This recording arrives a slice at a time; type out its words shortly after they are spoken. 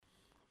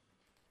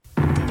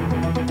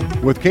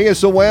With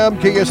KSOM,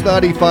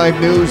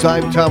 KS95 News,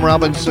 I'm Tom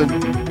Robinson.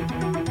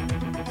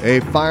 A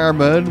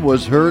fireman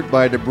was hurt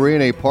by debris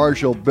in a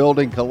partial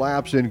building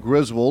collapse in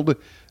Griswold.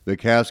 The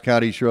Cass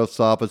County Sheriff's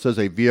Office says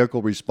a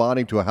vehicle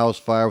responding to a house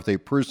fire with a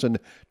person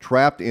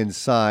trapped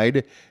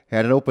inside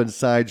had an open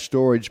side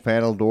storage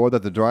panel door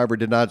that the driver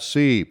did not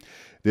see.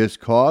 This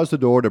caused the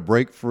door to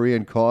break free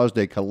and caused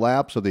a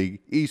collapse of the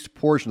east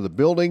portion of the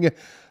building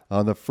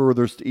on the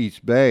furthest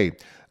east bay.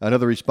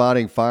 Another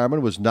responding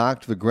fireman was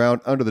knocked to the ground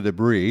under the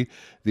debris.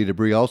 The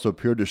debris also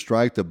appeared to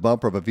strike the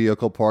bumper of a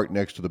vehicle parked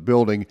next to the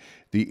building.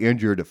 The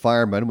injured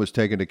fireman was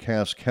taken to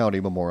Cass County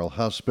Memorial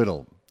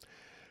Hospital.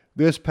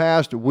 This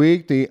past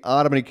week, the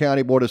Ottoman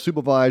County Board of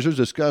Supervisors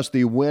discussed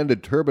the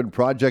wind turbine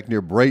project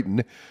near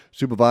Brayton.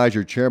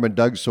 Supervisor Chairman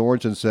Doug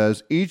Sorensen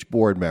says each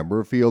board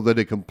member fielded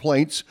the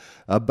complaints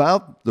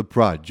about the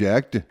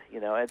project.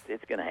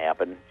 It's going to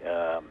happen.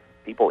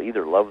 People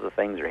either love the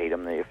things or hate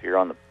them. If you're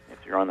on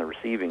the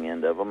receiving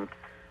end of them,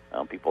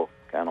 people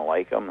kind of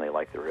like them. They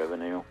like the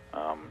revenue.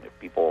 If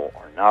people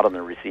are not on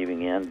the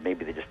receiving end,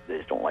 maybe they just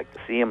don't like to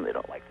see them. They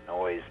don't like the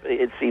noise.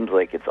 It seems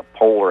like it's a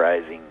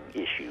polarizing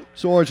issue.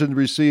 Sorensen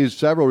received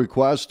several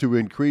requests to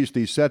increase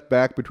the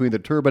setback between the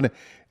turbine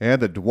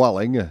and the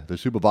dwelling. The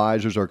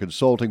supervisors are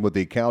consulting with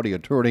the county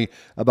attorney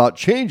about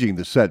changing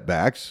the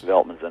setbacks.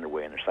 Development's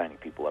underway, and they're signing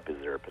people up. Is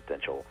there a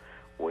potential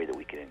way that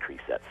we could increase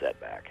that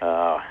setback?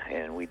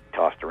 And we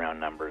tossed around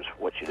numbers.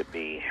 What should it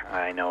be?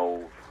 I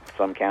know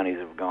some counties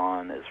have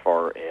gone as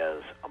far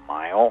as a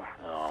mile.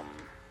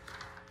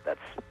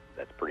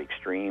 That's pretty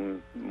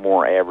extreme.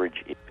 More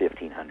average,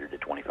 1,500 to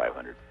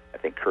 2,500. I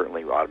think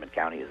currently Ottoman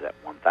County is at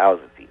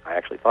 1,000 feet. I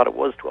actually thought it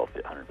was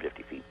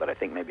 1,250 feet, but I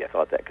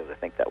thought that because I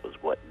think that was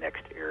what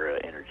Next Era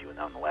Energy, when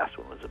the last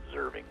one was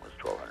observing, was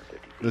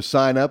 1,250 feet. The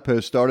sign-up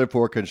has started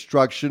for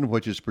construction,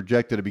 which is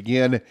projected to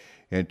begin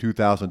in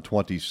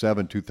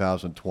 2027,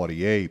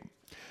 2028.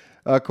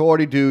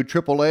 According to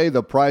AAA,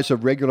 the price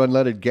of regular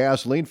unleaded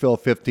gasoline fell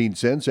 15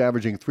 cents,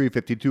 averaging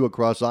 $3.52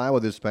 across Iowa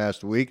this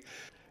past week.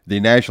 The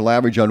national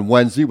average on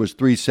Wednesday was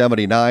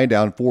 $3.79,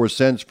 down 4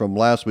 cents from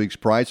last week's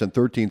price and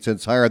 13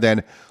 cents higher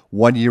than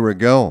 1 year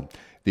ago.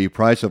 The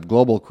price of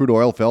global crude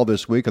oil fell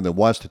this week on the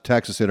West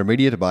Texas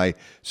Intermediate by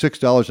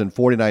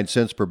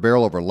 $6.49 per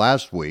barrel over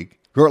last week,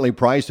 currently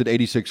priced at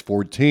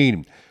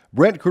 $86.14.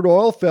 Brent crude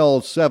oil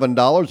fell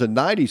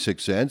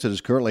 $7.96 and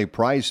is currently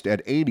priced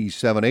at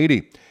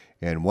 $87.80.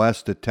 And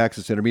West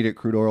Texas Intermediate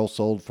crude oil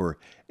sold for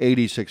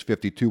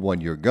 $86.52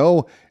 1 year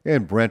ago,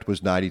 and Brent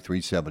was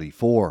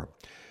 $93.74.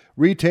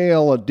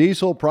 Retail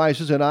diesel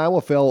prices in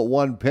Iowa fell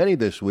 1 penny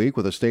this week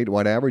with a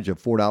statewide average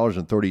of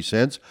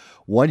 $4.30.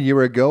 1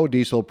 year ago,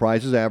 diesel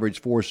prices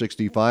averaged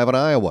 $4.65 in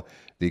Iowa.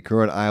 The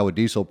current Iowa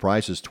diesel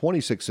price is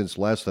 26 cents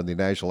less than the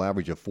national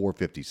average of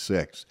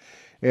 $4.56.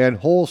 And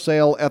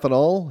wholesale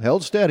ethanol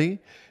held steady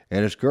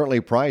and is currently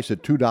priced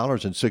at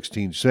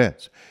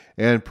 $2.16.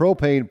 And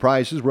propane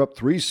prices were up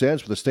 3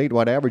 cents with a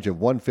statewide average of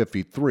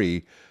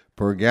 $1.53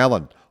 per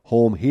gallon.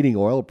 Home heating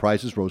oil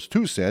prices rose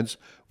 2 cents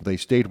with a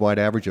statewide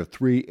average of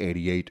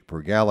 $3.88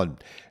 per gallon.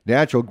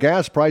 Natural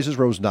gas prices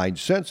rose 9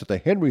 cents at the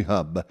Henry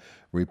Hub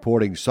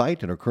reporting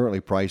site and are currently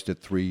priced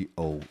at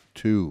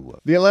 $3.02.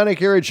 The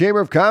Atlantic Area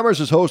Chamber of Commerce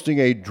is hosting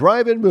a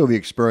drive-in movie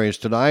experience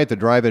tonight. The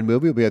drive-in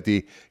movie will be at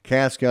the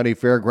Cass County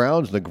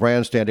Fairgrounds in the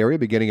grandstand area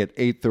beginning at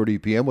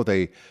 8:30 p.m. with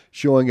a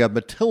showing of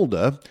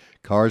Matilda.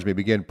 Cars may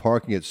begin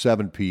parking at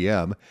 7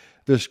 p.m.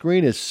 The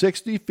screen is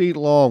 60 feet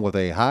long with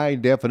a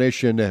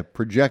high-definition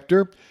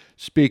projector.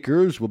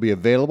 Speakers will be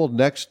available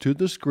next to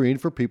the screen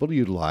for people to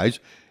utilize,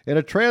 and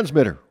a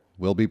transmitter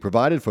will be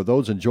provided for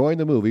those enjoying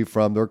the movie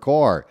from their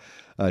car.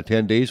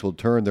 Attendees will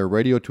turn their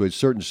radio to a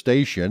certain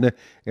station,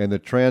 and the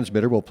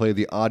transmitter will play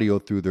the audio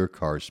through their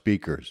car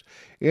speakers.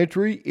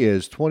 Entry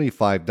is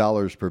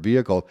 $25 per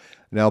vehicle.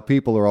 Now,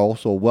 people are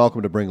also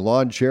welcome to bring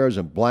lawn chairs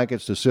and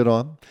blankets to sit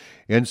on.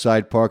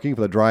 Inside parking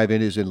for the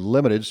drive-in is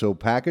limited, so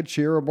pack a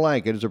chair or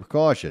blanket as a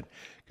precaution.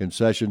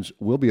 Concessions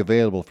will be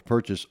available for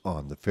purchase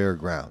on the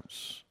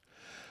fairgrounds.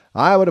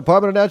 Iowa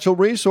Department of Natural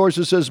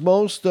Resources says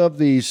most of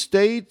the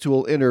state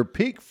will enter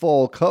peak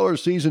fall color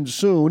season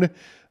soon.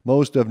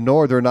 Most of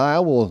northern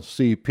Iowa will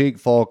see peak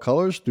fall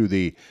colors through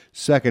the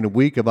second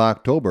week of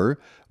October.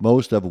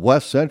 Most of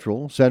west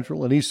central,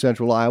 and east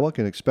central Iowa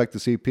can expect to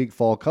see peak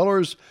fall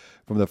colors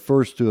from the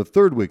first to the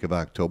third week of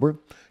October.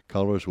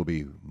 Colors will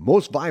be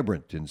most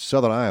vibrant in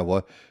southern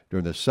Iowa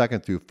during the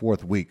second through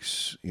fourth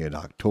weeks in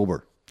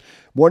October.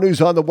 More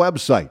news on the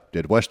website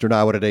at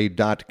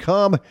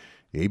westerniowatoday.com.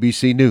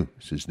 ABC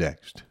News is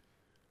next.